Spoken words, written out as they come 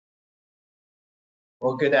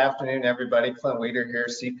Well, good afternoon, everybody. Clint here,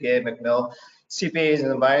 CPA McMill. CPAs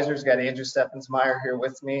and advisors, got Andrew Steffensmeier here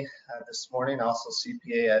with me this morning, also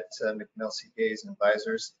CPA at McMill CPAs and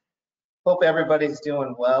Advisors. Hope everybody's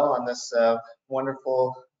doing well on this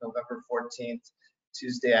wonderful November 14th,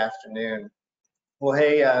 Tuesday afternoon. Well,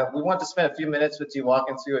 hey, we want to spend a few minutes with you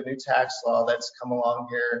walking through a new tax law that's come along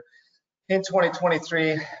here in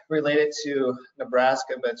 2023 related to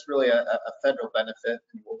Nebraska, but it's really a federal benefit,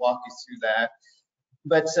 and we'll walk you through that.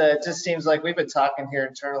 But it just seems like we've been talking here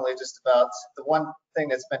internally just about the one thing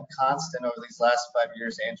that's been constant over these last 5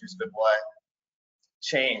 years, Andrew's been what?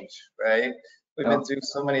 Change, right? We've been through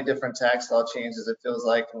so many different tax law changes, it feels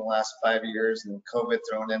like, in the last 5 years, and COVID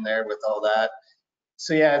thrown in there with all that.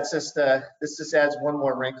 So yeah, it's just this just adds one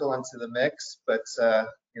more wrinkle into the mix, but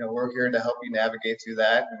you know, we're here to help you navigate through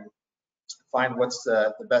that and find what's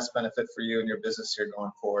the best benefit for you and your business here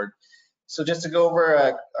going forward. So just to go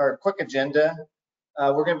over our quick agenda,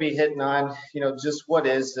 we're going to be hitting on, you know, just what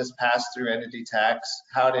is this pass-through entity tax?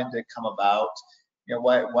 How did it come about? You know,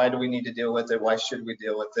 why do we need to deal with it? Why should we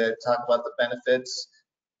deal with it? Talk about the benefits,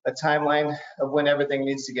 a timeline of when everything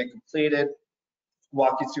needs to get completed,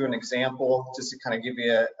 walk you through an example just to kind of give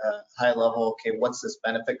you a high level, okay, what's this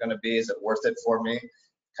benefit going to be? Is it worth it for me?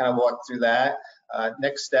 Kind of walk through that,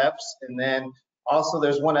 next steps, and then also,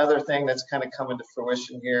 there's one other thing that's kind of coming to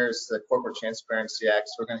fruition here is the Corporate Transparency Act.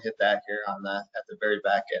 So we're going to hit that here on at the very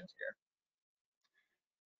back end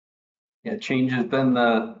here. Yeah, change has been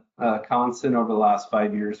the constant over the last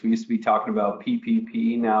 5 years. We used to be talking about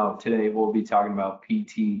PPP. Now today we'll be talking about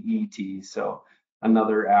PTET. So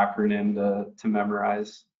another acronym to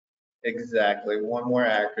memorize. Exactly, one more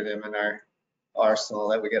acronym in our arsenal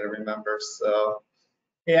that we got to remember. So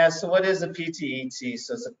yeah, so what is a PTET?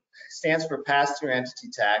 So it stands for Pass-Through Entity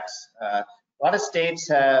Tax. A lot of states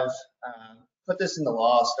have put this into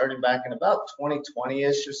law starting back in about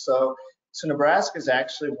 2020-ish or so. So Nebraska is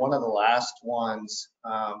actually one of the last ones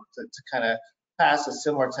to kind of pass a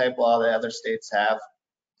similar type law that other states have.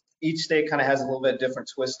 Each state kind of has a little bit different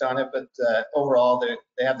twist on it, but overall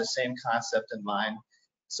they have the same concept in mind.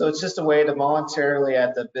 So it's just a way to voluntarily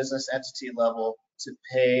at the business entity level to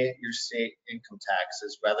pay your state income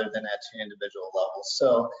taxes rather than at your individual level.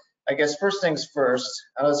 So I guess first things first,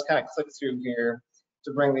 I'll just kind of click through here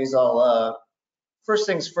to bring these all up. First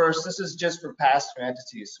things first, this is just for pass-through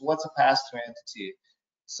entities. So what's a pass-through entity?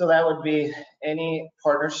 So that would be any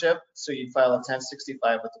partnership. So you file a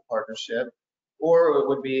 1065 with the partnership, or it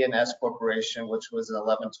would be an S corporation, which was an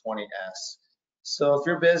 1120S. So if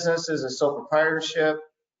your business is a sole proprietorship,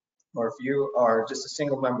 or if you are just a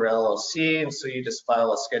single member LLC, and so you just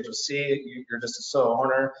file a Schedule C, you're just a sole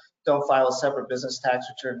owner, don't file a separate business tax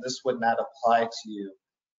return, this would not apply to you.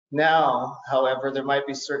 Now, however, there might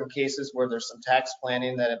be certain cases where there's some tax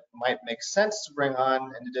planning that it might make sense to bring on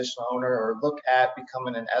an additional owner or look at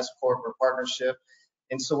becoming an S Corp or partnership.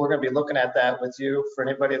 And so we're going to be looking at that with you for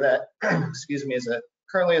anybody that, excuse me, is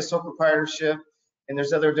currently a sole proprietorship. And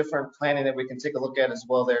there's other different planning that we can take a look at as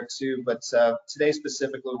well there too. But today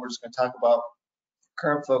specifically, we're just going to talk about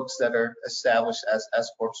current folks that are established as S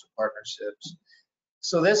Corps or partnerships.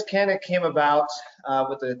 So this kind of came about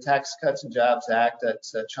with the Tax Cuts and Jobs Act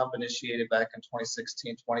that Trump initiated back in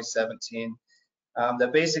 2016, 2017,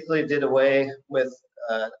 that basically did away with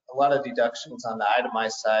a lot of deductions on the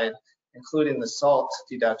itemized side, including the SALT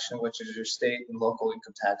deduction, which is your state and local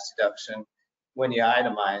income tax deduction when you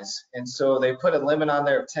itemize. And so they put a limit on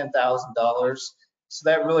there of $10,000. So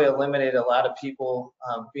that really eliminated a lot of people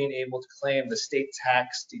being able to claim the state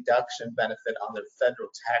tax deduction benefit on their federal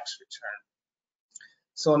tax return.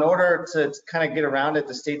 So in order to kind of get around it,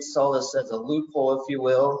 the state saw this as a loophole, if you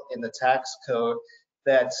will, in the tax code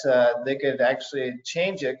that they could actually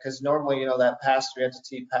change it, because normally, you know, that pass-through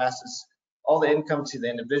entity passes all the income to the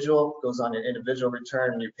individual, goes on your individual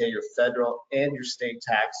return, and you pay your federal and your state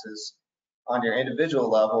taxes on your individual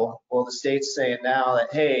level. Well, the state's saying now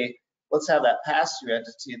that, hey, let's have that pass-through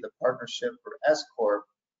entity, the partnership or S Corp,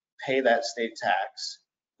 pay that state tax,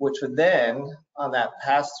 which would then, on that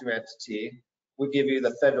pass-through entity, would give you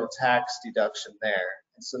the federal tax deduction there.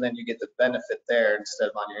 And so then you get the benefit there instead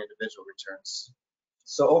of on your individual returns.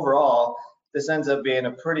 So overall, this ends up being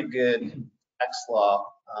a pretty good tax law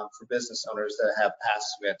for business owners that have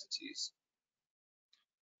pass-through entities.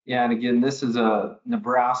 Yeah, and again, this is a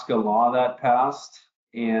Nebraska law that passed,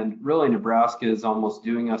 and really Nebraska is almost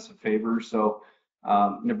doing us a favor. So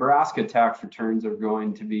Nebraska tax returns are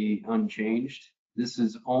going to be unchanged. This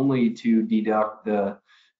is only to deduct the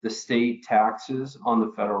state taxes on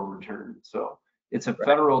the federal return. So it's a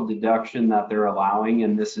federal deduction that they're allowing,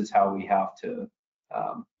 and this is how we have to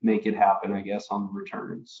make it happen, I guess, on the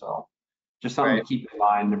returns. So just something Right. to keep in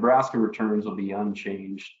mind. Nebraska returns will be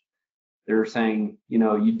unchanged. They're saying,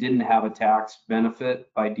 you didn't have a tax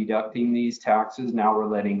benefit by deducting these taxes. Now we're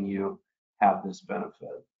letting you have this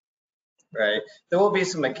benefit. Right. There will be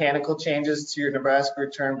some mechanical changes to your Nebraska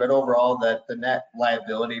return, but overall the net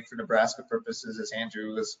liability for Nebraska purposes, as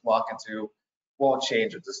Andrew was walking through, won't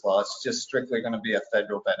change with this law. It's just strictly going to be a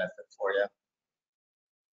federal benefit for you.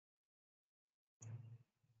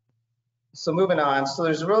 So moving on, so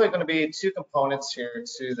there's really going to be two components here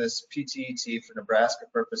to this PTET for Nebraska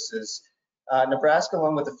purposes. Nebraska,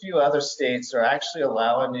 along with a few other states, are actually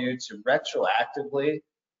allowing you to retroactively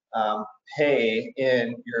pay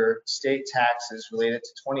in your state taxes related to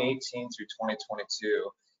 2018 through 2022.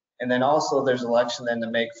 And then also there's election then to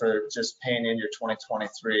make for just paying in your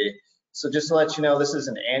 2023. So just to let you know, this is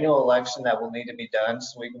an annual election that will need to be done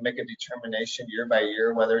so we can make a determination year by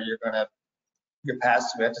year whether your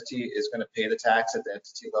pass-through entity is going to pay the tax at the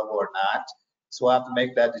entity level or not. So we'll have to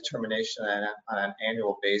make that determination on an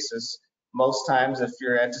annual basis. Most times if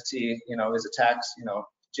your entity, is a tax,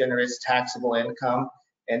 generates taxable income,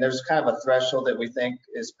 and there's kind of a threshold that we think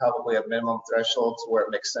is probably a minimum threshold to where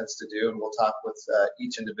it makes sense to do, and we'll talk with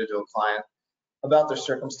each individual client about their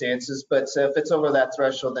circumstances. But if it's over that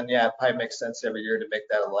threshold, then yeah, it probably makes sense every year to make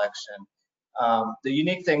that election. The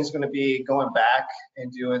unique thing is going to be going back and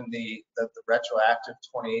doing the retroactive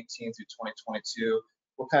 2018 through 2022.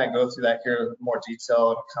 We'll kind of go through that here in more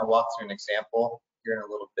detail and kind of walk through an example here in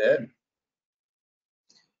a little bit.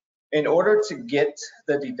 In order to get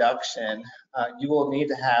the deduction, you will need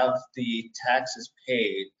to have the taxes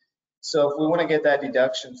paid. So if we want to get that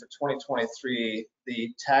deduction for 2023,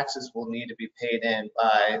 the taxes will need to be paid in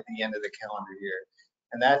by the end of the calendar year.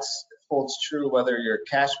 And that holds true whether you're a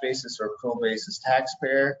cash basis or accrual basis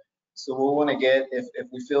taxpayer. So we'll want to get, if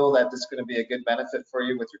we feel that this is going to be a good benefit for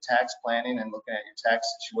you with your tax planning and looking at your tax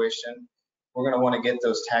situation, we're going to want to get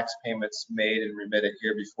those tax payments made and remitted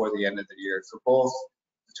here before the end of the year for both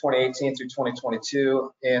the 2018 through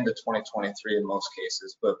 2022 and the 2023 in most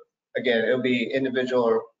cases. But again, it'll be individual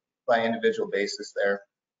or by individual basis there.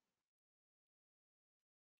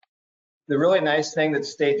 The really nice thing that the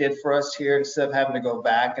state did for us here, instead of having to go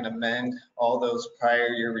back and amend all those prior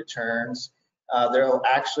year returns, they're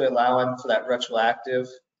actually allowing for that retroactive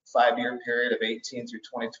 5-year period of 18 through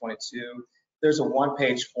 2022. There's a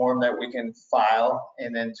one-page form that we can file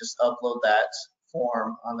and then just upload that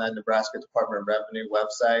form on the Nebraska Department of Revenue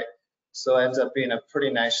website. So it ends up being a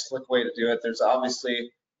pretty nice, slick way to do it. There's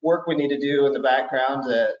obviously work we need to do in the background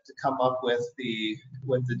to come up with the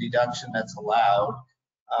deduction that's allowed.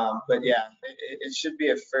 But yeah, it should be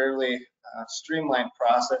a fairly streamlined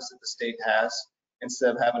process that the state has,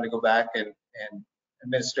 instead of having to go back and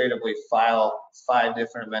administratively file 5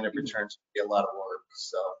 different amended returns. Would be a lot of work.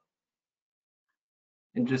 So.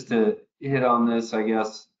 And just to hit on this, I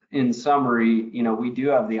guess, in summary, we do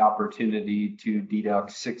have the opportunity to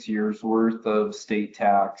deduct 6 years worth of state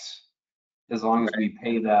tax as long as we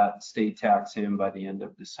pay that state tax in by the end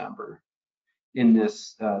of December in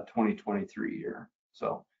this 2023 year.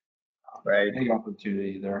 So big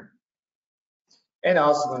opportunity there. And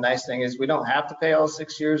also the nice thing is we don't have to pay all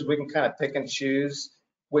 6 years. We can kind of pick and choose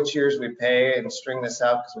which years we pay and string this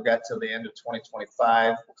out because we got till the end of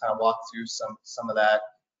 2025. We'll kind of walk through some of that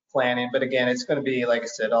planning. But again, it's going to be, like I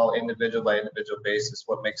said, all individual by individual basis,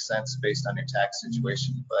 what makes sense based on your tax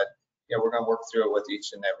situation. But yeah, we're going to work through it with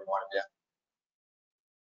each and every one of you.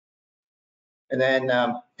 And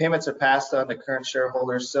then payments are passed on to current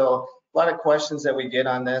shareholders. So a lot of questions that we get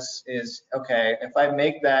on this is, okay, if I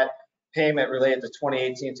make that payment related to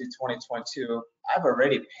 2018 to 2022, I've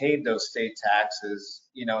already paid those state taxes,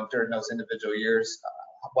 during those individual years.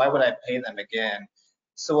 Why would I pay them again?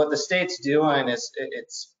 So what the state's doing is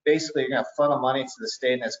it's basically going to funnel money to the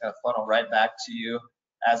state, and it's going to funnel right back to you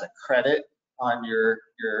as a credit on your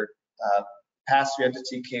pass-through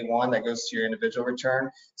entity K1 that goes to your individual return.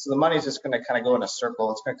 So the money is just going to kind of go in a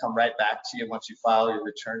circle. It's going to come right back to you once you file your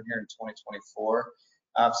return here in 2024.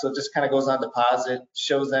 So it just kind of goes on deposit,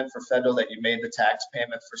 shows then for federal that you made the tax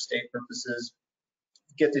payment for state purposes,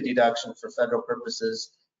 get the deduction for federal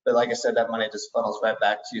purposes. But like I said, that money just funnels right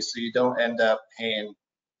back to you. So you don't end up paying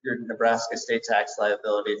your Nebraska state tax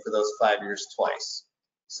liability for those 5 years twice.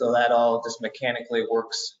 So that all just mechanically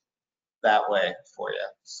works that way for you.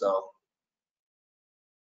 So.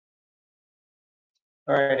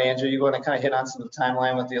 All right, Andrew, you want to kind of hit on some of the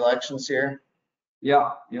timeline with the elections here?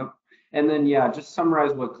 Yeah, yep. And then, yeah, just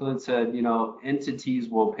summarize what Clint said, entities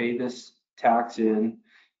will pay this tax in,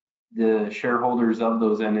 the shareholders of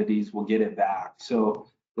those entities will get it back. So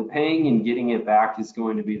the paying and getting it back is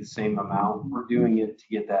going to be the same amount. We're doing it to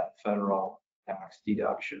get that federal tax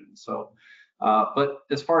deduction. So, but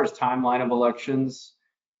as far as timeline of elections,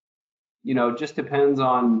 just depends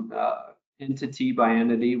on entity by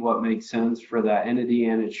entity, what makes sense for that entity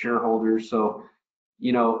and its shareholders. So,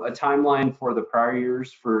 a timeline for the prior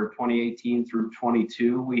years for 2018 through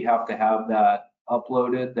 22, we have to have that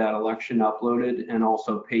uploaded, that election uploaded, and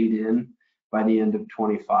also paid in by the end of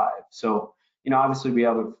 25. So, obviously we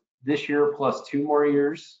have this year plus 2 more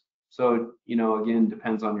years. So, again,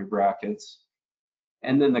 depends on your brackets.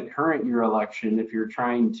 And then the current year election, if you're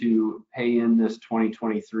trying to pay in this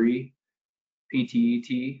 2023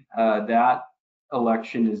 PTET, that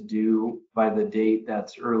election is due by the date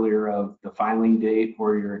that's earlier of the filing date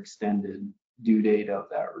or your extended due date of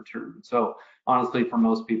that return. So honestly, for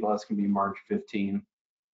most people, that's gonna be March 15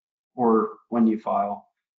 or when you file.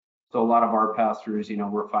 So a lot of our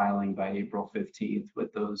pass-throughs, we're filing by April 15th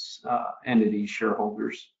with those entity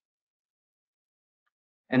shareholders.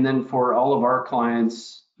 And then for all of our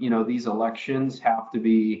clients, these elections have to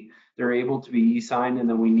be, they're able to be e-signed, and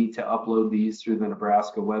then we need to upload these through the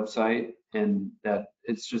Nebraska website, and that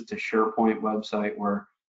it's just a SharePoint website where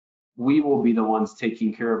we will be the ones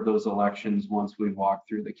taking care of those elections once we walk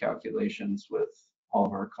through the calculations with all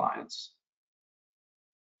of our clients.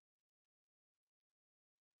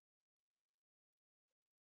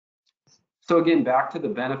 So again, back to the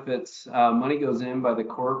benefits, money goes in by the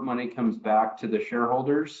corp, money comes back to the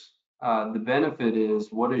shareholders. The benefit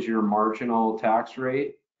is, what is your marginal tax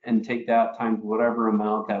rate? And take that times whatever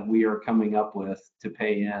amount that we are coming up with to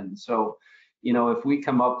pay in. So, if we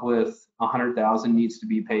come up with 100,000 needs to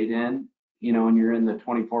be paid in, and you're in the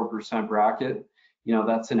 24% bracket,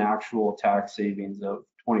 that's an actual tax savings of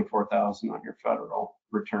 24,000 on your federal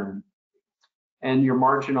return. And your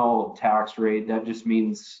marginal tax rate, that just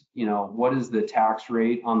means, what is the tax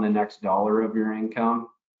rate on the next dollar of your income?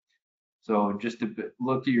 So just to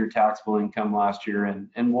look at your taxable income last year,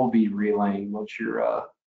 and we'll be relaying what your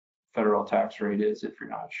federal tax rate is if you're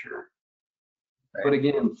not sure. Right. But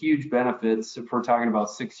again, huge benefits if we're talking about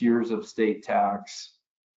 6 years of state tax.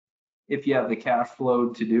 If you have the cash flow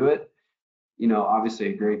to do it, obviously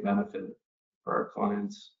a great benefit for our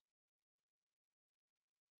clients.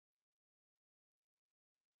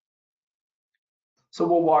 So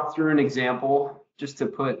we'll walk through an example just to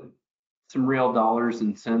put some real dollars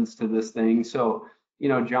and cents to this thing. So,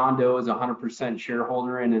 John Doe is 100%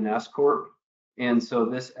 shareholder in an S Corp. And so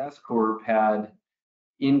this S Corp had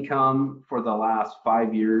income for the last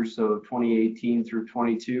 5 years, so 2018 through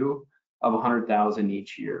 22, of 100,000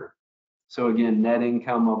 each year. So again, net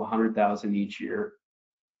income of 100,000 each year.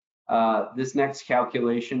 This next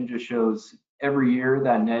calculation just shows every year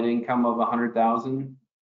that net income of 100,000,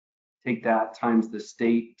 take that times the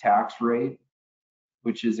state tax rate,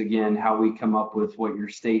 which is again how we come up with what your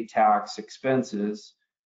state tax expense is.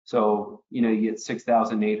 So, you get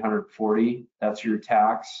 6,840, that's your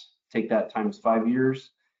tax. Take that times 5 years,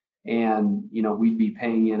 and we'd be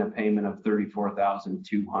paying in a payment of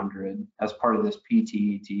 34,200 as part of this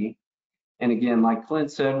PTET. And again, like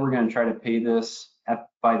Clint said, we're going to try to pay this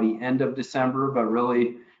by the end of December, but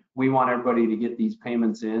really we want everybody to get these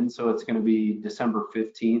payments in. So it's going to be December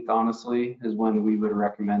 15th, honestly, is when we would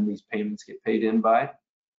recommend these payments get paid in by.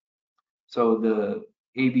 So the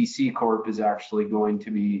ABC Corp is actually going to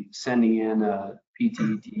be sending in a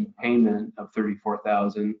PTET payment of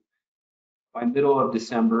 34,000 by middle of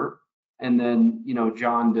December. And then,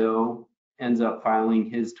 John Doe ends up filing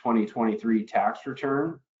his 2023 tax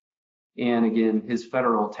return. And again, his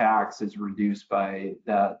federal tax is reduced by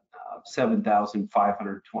that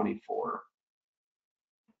 7,524.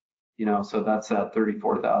 So that's that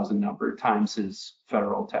 34,000 number times his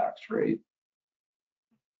federal tax rate.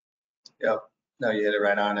 Yep. No, you hit it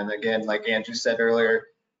right on. And again, like Andrew said earlier,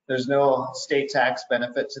 there's no state tax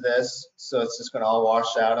benefit to this, so it's just going to all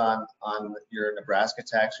wash out on your Nebraska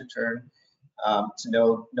tax return.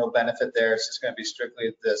 So no benefit there. It's just going to be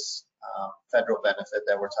strictly this federal benefit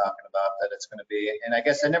that we're talking about that it's going to be. And I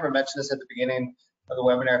guess I never mentioned this at the beginning of the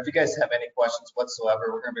webinar. If you guys have any questions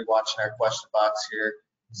whatsoever, we're going to be watching our question box here.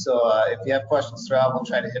 So if you have questions throughout, we'll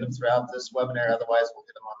try to hit them throughout this webinar. Otherwise, we'll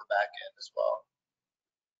hit them on the back end as well.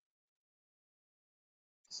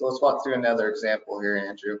 So let's walk through another example here,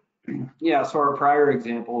 Andrew. Yeah, so our prior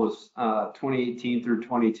example was 2018 through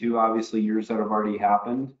 22, obviously years that have already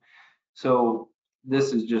happened. So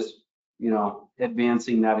this is just,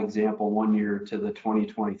 advancing that example 1 year to the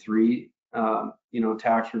 2023,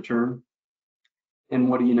 tax return. And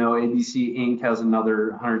what do you know, ABC Inc. has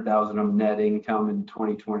another 100,000 of net income in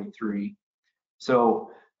 2023.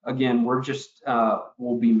 So again, we're just,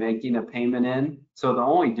 we'll be making a payment in. So the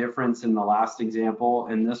only difference in the last example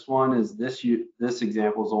and this one is this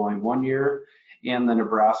example is only 1 year, and the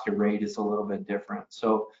Nebraska rate is a little bit different.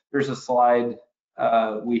 So there's a slide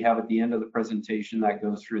we have at the end of the presentation that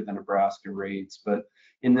goes through the Nebraska rates. But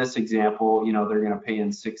in this example, you know, they're going to pay in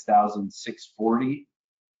 $6,640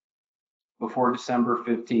 before December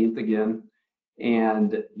 15th again.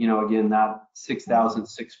 And, you know, again, that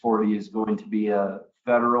 $6,640 is going to be a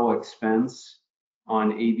federal expense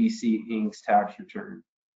on ABC Inc.'s tax return.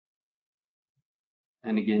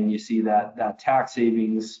 And again, you see that tax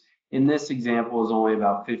savings in this example is only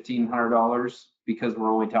about $1,500 because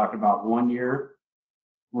we're only talking about 1 year.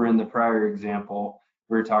 Where in the prior example,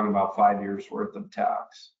 we were talking about 5 years worth of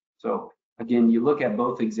tax. So again, you look at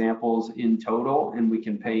both examples in total and we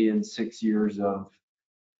can pay in 6 years of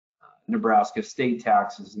Nebraska state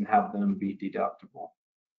taxes and have them be deductible.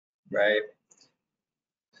 Right.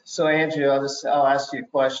 So Andrew, I'll ask you a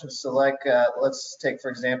question. So like, let's take for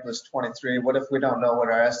example this 23. What if we don't know what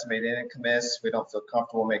our estimated income is? We don't feel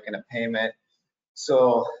comfortable making a payment.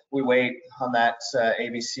 So we wait on that.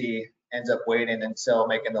 ABC ends up waiting until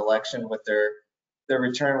making the election with their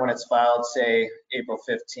return when it's filed, say April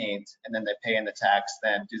 15th, and then they pay in the tax.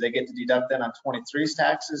 Then do they get to deduct that on 23's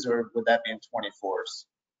taxes, or would that be in 24's?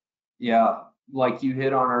 Yeah, like you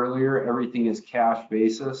hit on earlier, everything is cash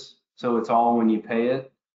basis. So it's all when you pay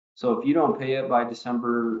it. So if you don't pay it by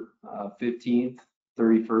December 15th,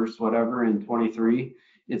 31st, whatever, in 23,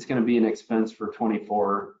 it's going to be an expense for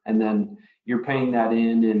 24. And then you're paying that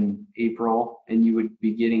in April, and you would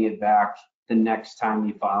be getting it back the next time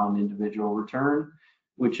you file an individual return,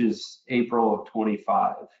 which is April of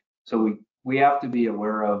 25. So we have to be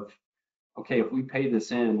aware of, okay, if we pay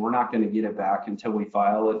this in, we're not going to get it back until we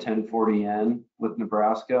file a 1040N with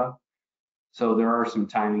Nebraska. So there are some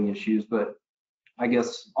timing issues, but I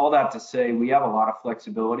guess all that to say, we have a lot of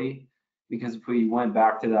flexibility, because if we went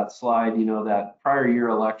back to that slide, you know, that prior year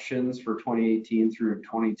elections for 2018 through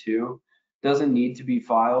 22 doesn't need to be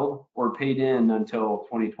filed or paid in until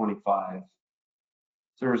 2025.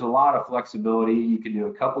 So there's a lot of flexibility. You could do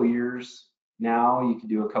a couple years now, you could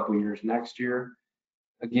do a couple years next year.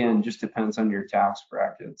 Again, just depends on your tax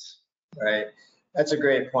brackets. Right. That's a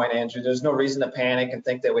great point, Andrew. There's no reason to panic and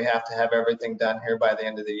think that we have to have everything done here by the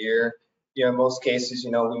end of the year. You know, in most cases,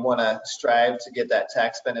 you know, we want to strive to get that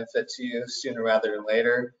tax benefit to you sooner rather than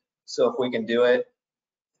later. So if we can do it,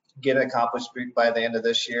 get it accomplished by the end of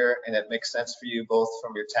this year, and it makes sense for you both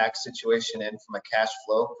from your tax situation and from a cash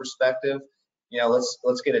flow perspective, you know,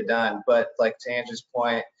 let's get it done. But like to Andrew's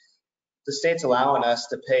point, the state's allowing us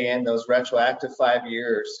to pay in those retroactive 5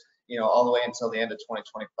 years, you know, all the way until the end of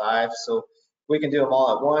 2025. So we can do them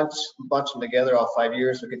all at once, bunch them together all 5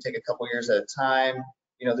 years. We can take a couple years at a time.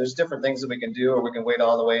 You know, there's different things that we can do, or we can wait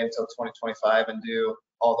all the way until 2025 and do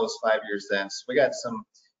all those 5 years then. So we got some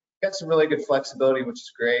really good flexibility, which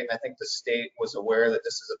is great. And I think the state was aware that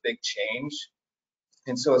this is a big change.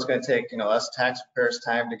 And so it's going to take, you know, us taxpayers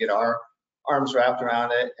time to get our arms wrapped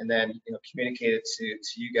around it, and then, you know, communicate it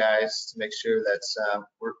to you guys to make sure that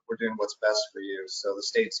we're doing what's best for you. So the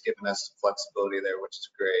state's given us flexibility there, which is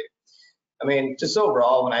great. I mean, just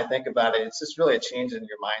overall, when I think about it, it's just really a change in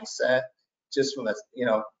your mindset. Just from the, you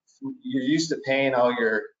know, you're used to paying all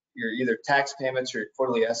your either tax payments or your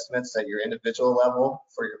quarterly estimates at your individual level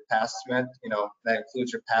for your pass-through, you know, that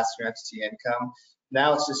includes your pass-through entity income.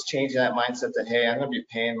 Now it's just changing that mindset that, hey, I'm going to be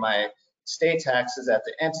paying my state taxes at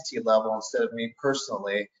the entity level instead of me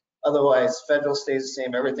personally. Otherwise, federal stays the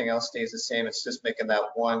same, everything else stays the same. It's just making that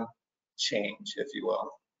one change, if you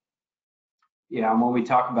will. Yeah, and when we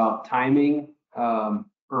talk about timing,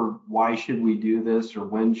 or why should we do this, or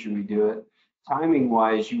when should we do it, timing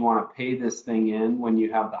wise, you want to pay this thing in when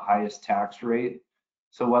you have the highest tax rate.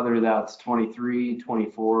 So whether that's 23,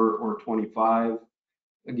 24, or 25,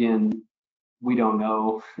 again, we don't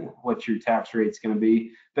know what your tax rate's going to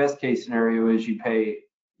be. Best case scenario is you pay,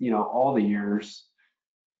 you know, all the years,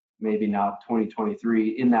 maybe not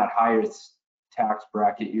 2023, in that highest tax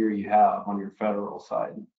bracket year you have on your federal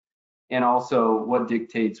side. And also what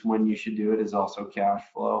dictates when you should do it is also cash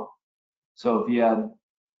flow. So if you had,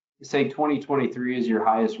 say 2023 is your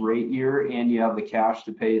highest rate year and you have the cash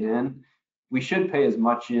to pay it in, we should pay as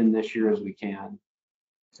much in this year as we can.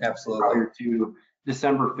 Absolutely. Prior to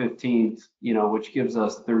December 15th, you know, which gives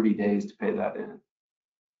us 30 days to pay that in.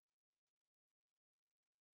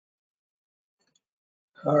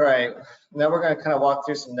 All right, now we're going to kind of walk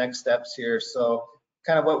through some next steps here. So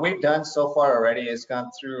kind of what we've done so far already is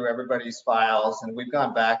gone through everybody's files, and we've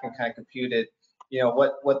gone back and kind of computed, you know,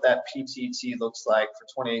 what that PTET looks like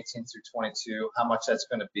for 2018 through 22, how much that's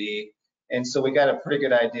going to be. And so we got a pretty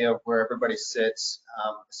good idea of where everybody sits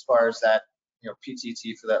as far as that,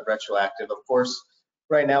 PTT for that retroactive. Of course,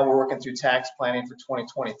 right now we're working through tax planning for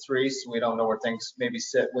 2023, so we don't know where things maybe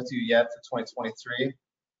sit with you yet for 2023.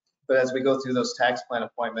 But as we go through those tax plan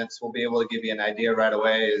appointments, we'll be able to give you an idea right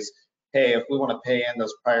away is, hey, if we want to pay in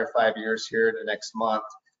those prior 5 years here in the next month,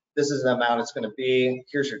 this is the amount it's going to be.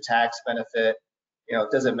 Here's your tax benefit.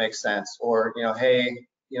 Does it make sense? Or, hey,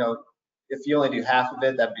 if you only do half of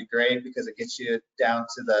it, that'd be great because it gets you down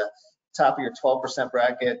to the top of your 12%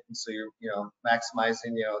 bracket. And so you're,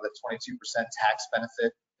 maximizing, the 22% tax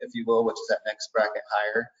benefit, if you will, which is that next bracket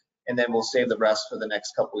higher. And then we'll save the rest for the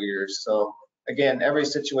next couple of years. So again, every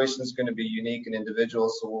situation is going to be unique and individual.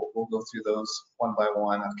 So we'll go through those one by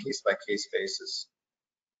one on a case by case basis.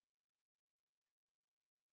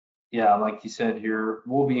 Yeah, like you said here,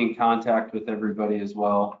 we'll be in contact with everybody as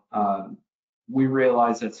well. We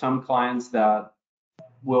realize that some clients that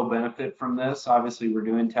will benefit from this, obviously we're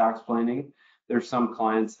doing tax planning. There's some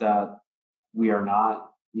clients that we are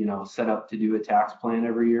not, set up to do a tax plan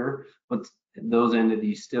every year, but those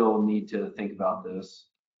entities still need to think about this.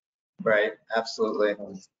 Right, absolutely.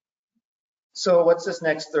 So what's this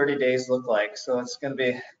next 30 days look like? So it's going to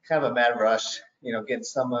be kind of a mad rush,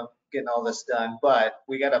 getting all this done, but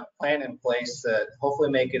we got a plan in place that hopefully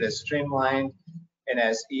make it as streamlined and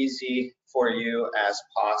as easy for you as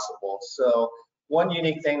possible. So one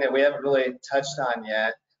unique thing that we haven't really touched on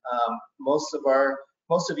yet, most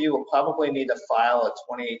of you will probably need to file a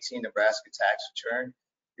 2018 Nebraska tax return.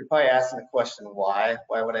 You're probably asking the question, why?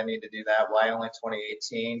 Why would I need to do that? Why only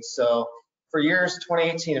 2018? So for years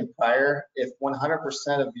 2018 and prior, if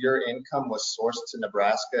 100% of your income was sourced to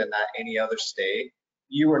Nebraska and not any other state,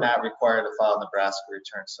 you were not required to file Nebraska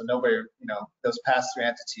returns. So nobody, those pass-through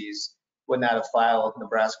entities would not have filed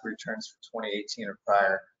Nebraska returns for 2018 or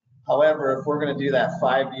prior. However, if we're going to do that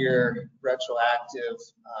 5-year retroactive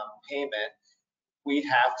payment, we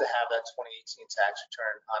have to have that 2018 tax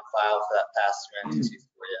return on file for that pass-through entity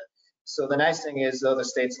for you. So the nice thing is, though, the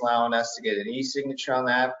state's allowing us to get an e-signature on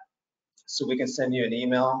that, so we can send you an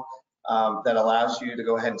email that allows you to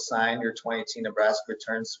go ahead and sign your 2018 Nebraska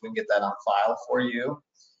returns so we can get that on file for you.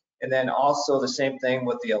 And then also the same thing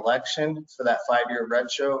with the election for that 5-year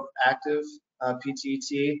retroactive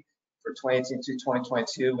PTET for 2018 to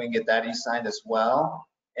 2022, we can get that e-signed as well.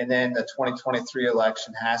 And then the 2023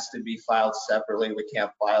 election has to be filed separately. We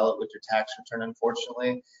can't file it with your tax return,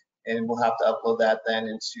 unfortunately. And we'll have to upload that then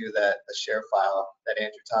into the share file that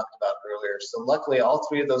Andrew talked about earlier. So luckily, all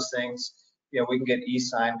 3 of those things, we can get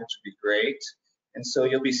e-signed, which would be great. And so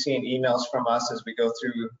you'll be seeing emails from us as we go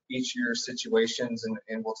through each of your situations,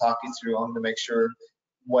 and we'll talk you through them to make sure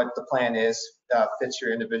what the plan is fits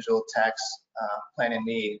your individual tax planning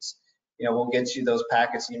needs. We'll get you those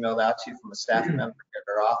packets emailed out to you from a staff member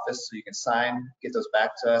at our office so you can sign, get those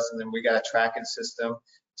back to us, and then we got a tracking system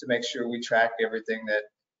to make sure we track everything that,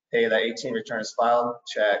 hey, that 18 return is filed,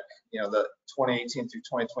 check. The 2018 through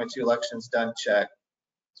 2022 elections done, check.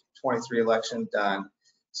 23 election done.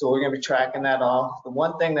 So we're going to be tracking that all. The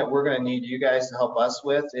one thing that we're going to need you guys to help us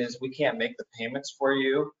with is we can't make the payments for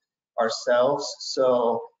you ourselves.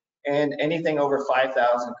 So, and anything over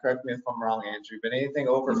 5,000, correct me if I'm wrong, Andrew, but anything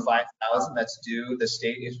over 5,000 that's due, the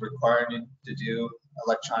state is required to do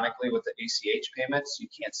electronically with the ACH payments. You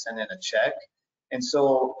can't send in a check. And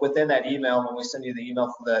so within that email, when we send you the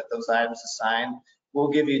email for those items to sign, we'll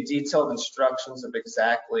give you detailed instructions of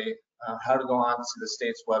exactly how to go on to the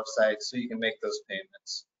state's website so you can make those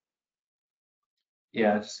payments.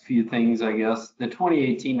 Yeah, just a few things, I guess. The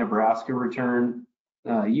 2018 Nebraska return,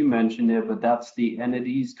 you mentioned it, but that's the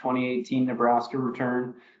entity's 2018 Nebraska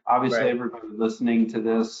return. Obviously, right. Everybody listening to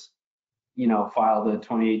this, filed a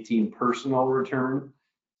 2018 personal return.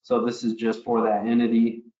 So this is just for that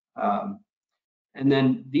entity. And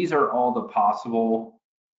then these are all the possible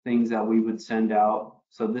things that we would send out.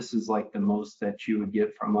 So this is like the most that you would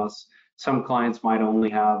get from us. Some clients might only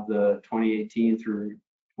have the 2018 through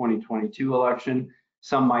 2022 election.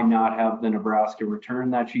 Some might not have the Nebraska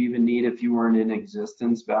return that you even need if you weren't in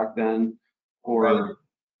existence back then, or right.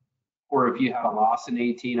 Or if you had a loss in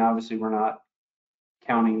 18, obviously we're not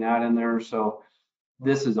counting that in there. So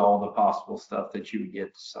this is all the possible stuff that you would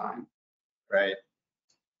get to sign. Right.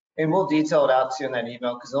 And we'll detail it out to you in that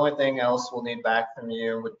email, because the only thing else we'll need back from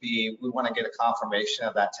you would be, we want to get a confirmation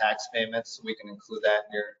of that tax payment so we can include that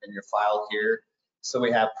in your file here. So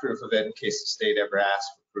we have proof of it in case the state ever asks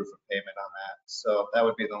for proof of payment on that. So that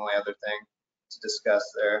would be the only other thing to discuss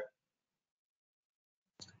there.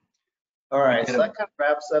 All right, so that kind of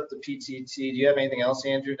wraps up the PTT. Do you have anything else,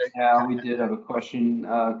 Andrew? Yeah, we did have a question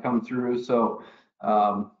come through. So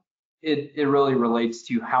it really relates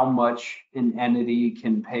to how much an entity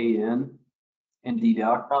can pay in and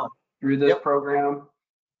deduct Oh, through this yep, program.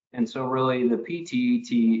 And so really the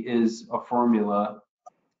PTET is a formula.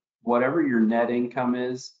 Whatever your net income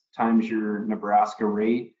is times your Nebraska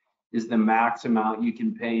rate is the max amount you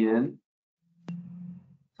can pay in.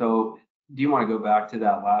 So do you want to go back to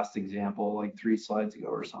that last example, like 3 slides ago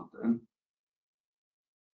or something?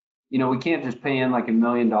 You know, we can't just pay in like $1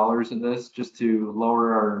 million of this just to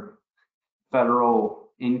lower our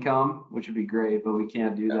federal income, which would be great, but we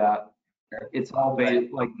can't do that. It's all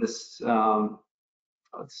based like this,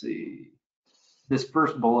 let's see, this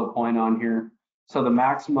first bullet point on here. So the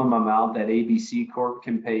maximum amount that ABC Corp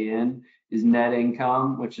can pay in is net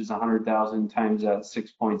income, which is 100,000 times that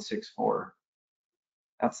 6.64.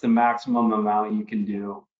 That's the maximum amount you can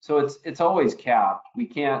do. So it's always capped. We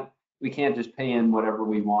can't just pay in whatever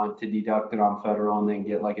we want to deduct it on federal and then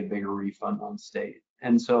get like a bigger refund on state.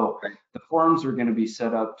 And so the forms are going to be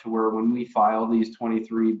set up to where when we file these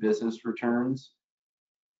 23 business returns,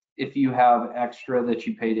 if you have extra that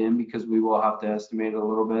you paid in, because we will have to estimate a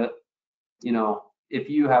little bit, you know, if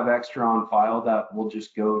you have extra on file, that will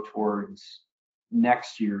just go towards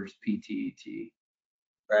next year's PTET.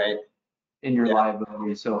 right. In your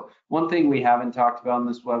liability. So one thing we haven't talked about in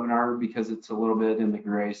this webinar, because it's a little bit in the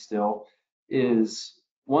gray still, is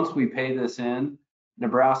once we pay this in,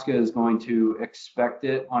 Nebraska is going to expect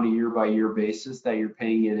it on a year-by-year basis that you're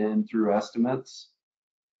paying it in through estimates.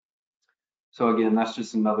 So again, that's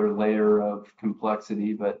just another layer of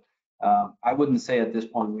complexity, but I wouldn't say at this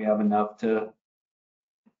point we have enough to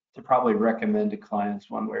probably recommend to clients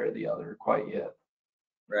one way or the other quite yet.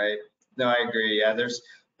 Right. No, I agree. Yeah,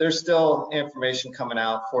 there's still information coming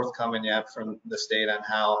out, forthcoming yet from the state on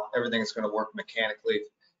how everything's going to work mechanically,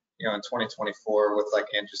 you know, in 2024 with, like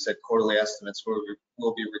Andrew said, quarterly estimates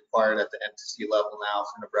will be required at the entity level now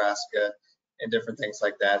for Nebraska and different things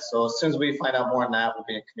like that. So as soon as we find out more on that, we'll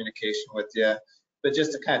be in communication with you. But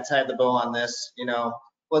just to kind of tie the bow on this, you know,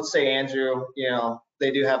 let's say Andrew, you know,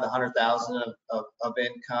 they do have the 100,000 of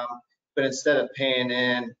income, but instead of paying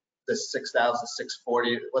in the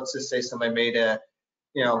 6,640, let's just say somebody made a,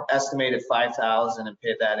 you know, estimated 5,000 and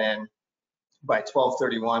paid that in by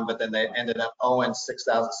 12/31, but then they ended up owing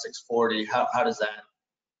 6,640. How does that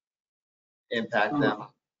impact them?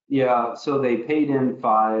 Yeah, so they paid in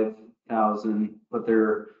 5,000, but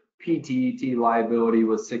their PTET liability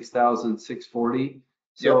was 6,640.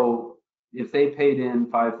 So if they paid in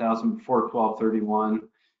 5,000 before 12/31,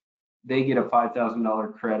 they get a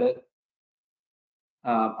 $5,000 credit.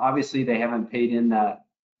 Obviously, they haven't paid in that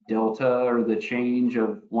delta or the change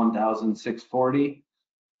of 1,640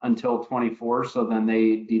 until 24. So then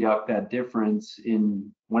they deduct that difference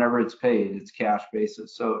in whenever it's paid. It's cash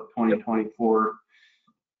basis. So 2024,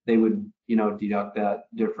 they would, you know, deduct that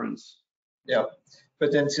difference. Yep.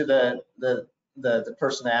 But then to the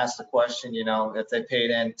person that asked the question, you know, if they paid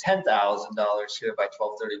in $10,000 here by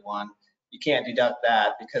 12/31, you can't deduct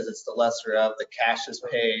that because it's the lesser of the cash is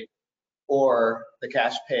paid or the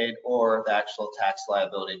cash paid or the actual tax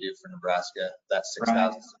liability due for Nebraska. That's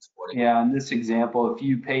 6,640. Yeah, in this example, if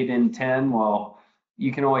you paid in 10, well,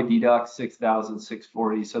 you can only deduct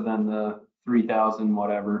 6,640. So then the 3,000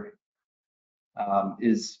 whatever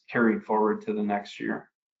is carried forward to the next year.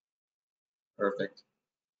 Perfect.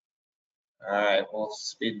 All right, we'll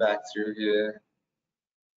speed back through here.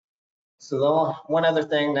 So the one other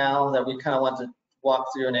thing now that we kind of want to walk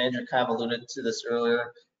through, and Andrew kind of alluded to this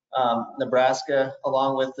earlier, Nebraska,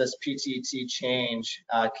 along with this PTET change,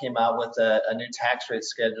 came out with a new tax rate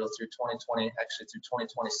schedule through 2020, actually through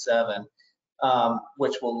 2027,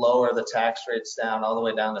 which will lower the tax rates down all the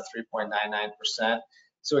way down to 3.99%.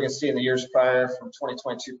 So we can see in the years prior, from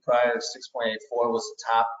 2022 prior, 6.84 was the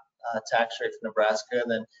top tax rate for Nebraska.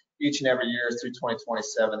 And then each and every year through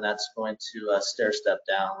 2027, that's going to stair step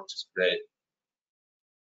down, which is great.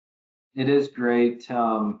 It is great.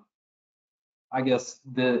 I guess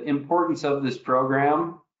the importance of this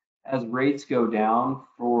program, as rates go down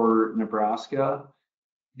for Nebraska,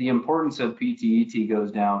 the importance of PTET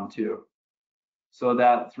goes down too. So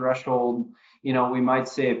that threshold, you know, we might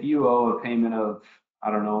say if you owe a payment of, I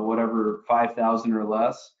don't know, whatever, 5,000 or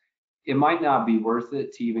less, it might not be worth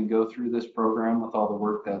it to even go through this program with all the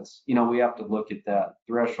work that's, you know, we have to look at that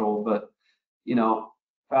threshold. But, you know,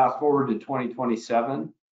 fast forward to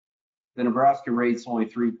 2027, the Nebraska rate's only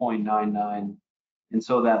 3.99. And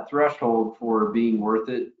so that threshold for being worth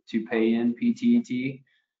it to pay in PTET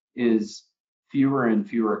is fewer and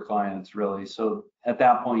fewer clients, really. So at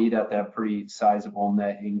that point, you'd have to have pretty sizable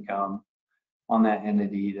net income on that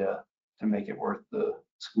entity to make it worth the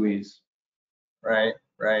squeeze. Right,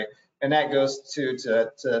 right. And that goes to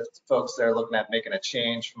folks that are looking at making a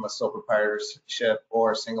change from a sole proprietorship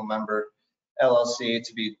or a single member LLC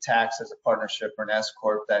to be taxed as a partnership or an S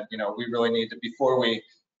corp. That we really need to, before we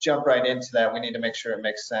jump right into that, we need to make sure it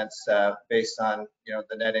makes sense based on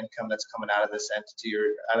the net income that's coming out of this entity or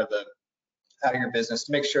out of your business,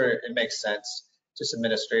 to make sure it makes sense just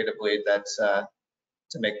administratively that's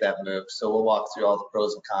to make that move. So we'll walk through all the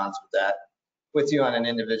pros and cons with that with you on an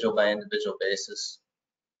individual by individual basis.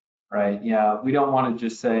 Right, yeah, we don't want to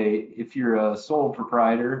just say, if you're a sole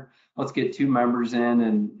proprietor, let's get 2 members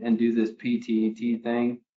in and do this PTET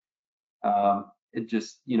thing. It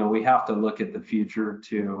just, we have to look at the future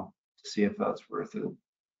to see if that's worth it.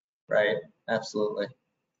 Right, absolutely.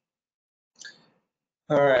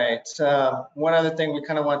 All right, one other thing we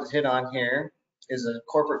kind of wanted to hit on here is a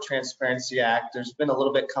Corporate Transparency Act. There's been a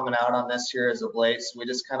little bit coming out on this here as of late, so we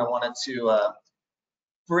just kind of wanted to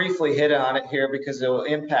briefly hit on it here because it will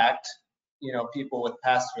impact people with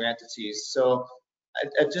pass-through entities. So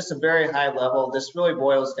at just a very high level, this really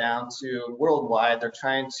boils down to worldwide, they're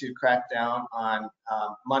trying to crack down on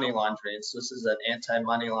money laundering. So this is an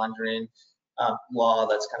anti-money laundering law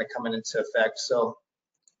that's kind of coming into effect. So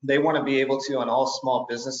they want to be able to, on all small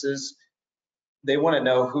businesses, they want to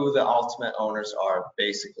know who the ultimate owners are,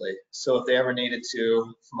 basically. So if they ever needed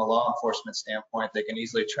to, from a law enforcement standpoint, they can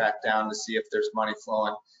easily track down to see if there's money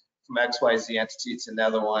flowing from XYZ entity to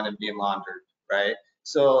another one and being laundered, right?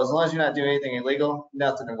 So as long as you're not doing anything illegal,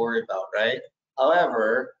 nothing to worry about, right?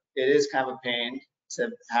 However, it is kind of a pain to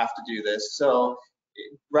have to do this. So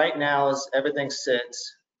right now, as everything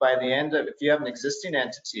sits, by the end of, if you have an existing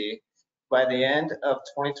entity, by the end of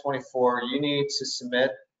 2024, you need to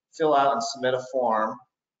fill out and submit a form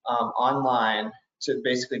online to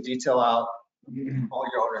basically detail out all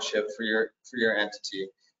your ownership for your entity.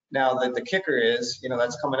 Now the kicker is,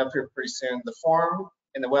 that's coming up here pretty soon. The form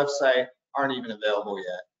and the website aren't even available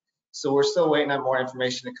yet. So we're still waiting on more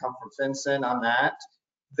information to come from FinCEN on that.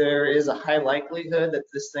 There is a high likelihood that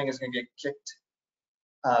this thing is going to get kicked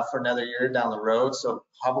for another year down the road. So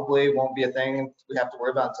probably won't be a thing we have to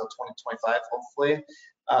worry about until 2025, hopefully,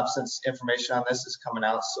 since information on this is coming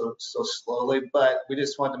out so slowly. But we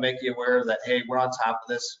just wanted to make you aware that, hey, we're on top of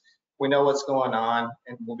this. We know what's going on,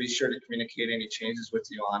 and we'll be sure to communicate any changes with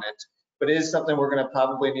you on it. But it is something we're going to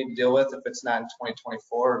probably need to deal with. If it's not in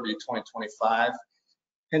 2024, it'll be 2025.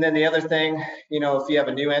 And then the other thing, if you have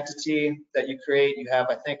a new entity that you create, you have,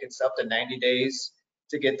 I think it's up to 90 days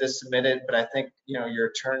to get this submitted, but I think your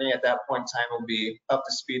attorney at that point in time will be up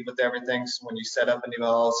to speed with everything. So when you set up a new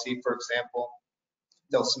LLC, for example,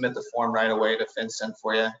 they'll submit the form right away to FinCEN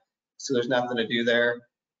for you. So there's nothing to do there.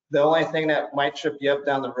 The only thing that might trip you up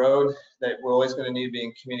down the road that we're always going to need to be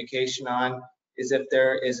in communication on is if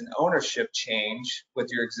there is an ownership change with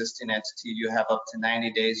your existing entity, you have up to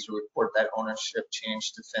 90 days to report that ownership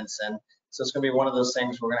change to FinCEN. So it's going to be one of those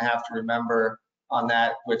things we're going to have to remember on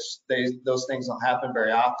that, which those things don't happen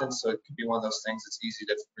very often. So it could be one of those things that's easy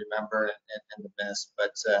to remember and to miss.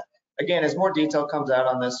 But again, as more detail comes out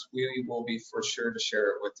on this, we will be for sure to share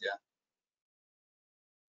it with you.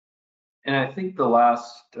 And I think the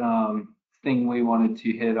last thing we wanted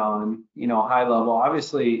to hit on, high level,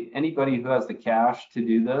 obviously anybody who has the cash to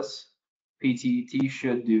do this, PTET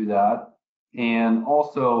should do that. And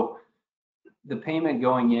also the payment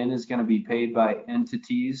going in is going to be paid by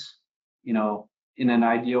entities, in an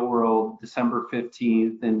ideal world, December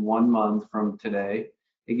 15th, in 1 month from today,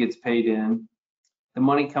 it gets paid in. The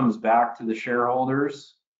money comes back to the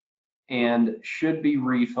shareholders and should be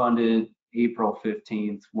refunded April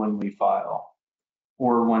 15th when we file,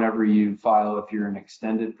 or whenever you file if you're an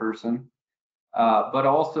extended person. But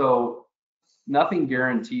also, nothing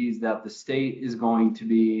guarantees that the state is going to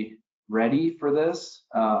be ready for this.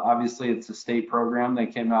 Obviously, it's a state program they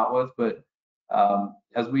came out with, but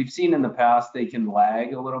as we've seen in the past, they can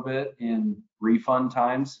lag a little bit in refund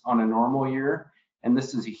times on a normal year. And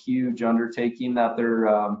this is a huge undertaking that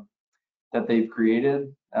they've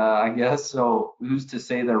created, I guess. So who's to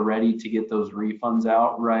say they're ready to get those refunds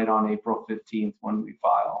out right on April 15th when we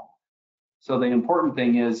file? So the important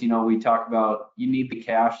thing is, we talk about you need the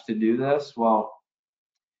cash to do this. Well,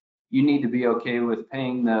 you need to be okay with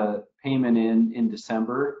paying the payment in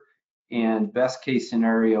December, and best case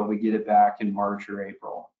scenario, we get it back in March or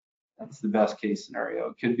April. That's the best case scenario.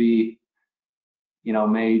 It could be,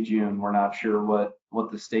 May, June. We're not sure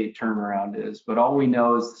what the state turnaround is, but all we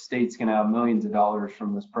know is the state's going to have millions of dollars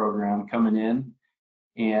from this program coming in,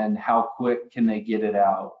 and how quick can they get it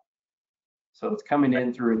out? So it's coming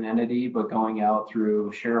in through an entity, but going out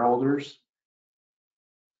through shareholders.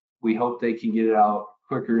 We hope they can get it out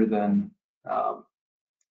quicker than,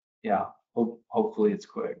 hopefully it's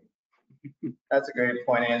quick. That's a great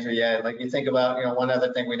point, Andrew. Yeah, like you think about, one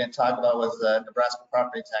other thing we didn't talk about was the Nebraska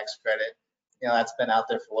property tax credit. That's been out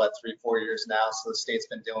there for what, 3-4 years now. So the state's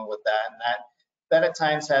been dealing with that, and that at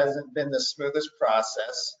times hasn't been the smoothest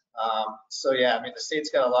process. So yeah, I mean, the state's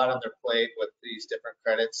got a lot on their plate with these different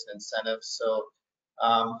credits and incentives. So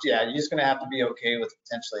yeah, you're just gonna have to be okay with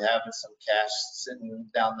potentially having some cash sitting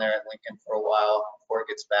down there at Lincoln for a while before it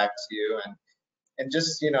gets back to you. And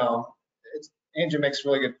just, Andrew makes a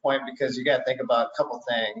really good point, because you got to think about a couple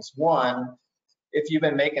things. One, if you've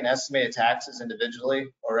been making estimated taxes individually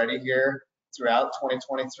already here throughout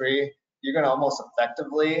 2023, you're going to almost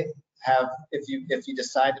effectively have, if you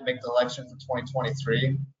decide to make the election for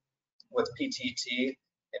 2023 with PTET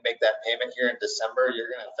and make that payment here in December, you're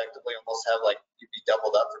going to effectively almost have, like, you'd be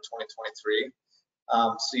doubled up for 2023.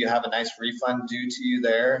 So you have a nice refund due to you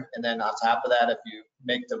there. And then on top of that, if you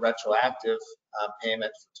make the retroactive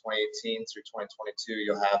payment from 2018 through 2022,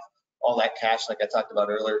 you'll have all that cash, like I talked about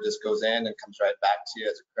earlier, just goes in and comes right back to you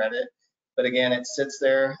as a credit. But again, it sits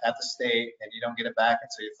there at the state and you don't get it back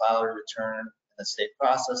until you file a return, and the state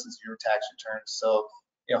processes your tax return. So,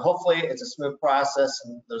 hopefully it's a smooth process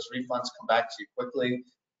and those refunds come back to you quickly.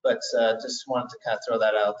 But just wanted to kind of throw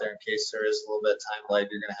that out there in case there is a little bit of time lag.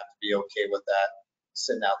 You're going to have to be okay with that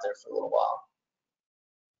sitting out there for a little while.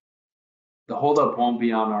 The holdup won't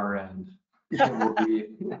be on our end. It will be.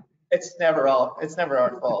 It's never our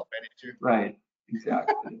fault, right? Right,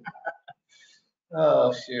 exactly.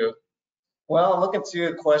 Oh, shoot. Well, I'm looking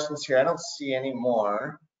through the questions here. I don't see any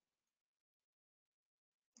more.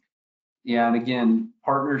 Yeah, and again,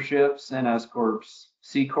 partnerships and S corps,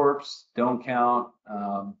 C corps don't count.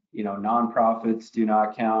 Nonprofits do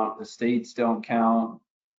not count. Estates don't count.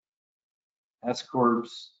 S corps,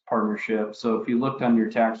 partnership. So if you looked on your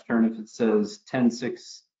tax return, if it says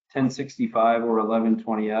 1065 or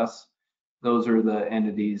 1120S, those are the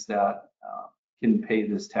entities that can pay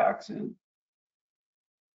this tax in.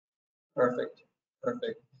 Perfect.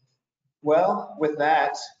 Well, with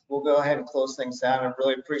that, we'll go ahead and close things down. I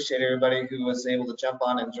really appreciate everybody who was able to jump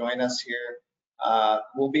on and join us here.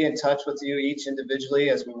 We'll be in touch with you each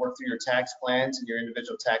individually as we work through your tax plans and your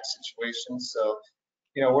individual tax situations. So,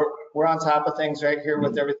 we're on top of things right here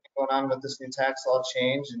with everything going on with this new tax law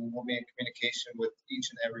change, and we'll be in communication with each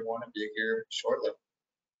and every one of you here shortly.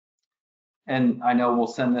 And I know we'll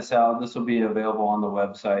send this out. This will be available on the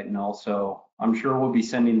website, and also I'm sure we'll be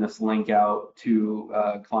sending this link out to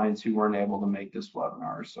clients who weren't able to make this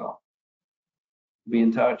webinar. So be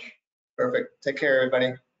in touch. Perfect. Take care,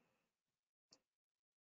 everybody.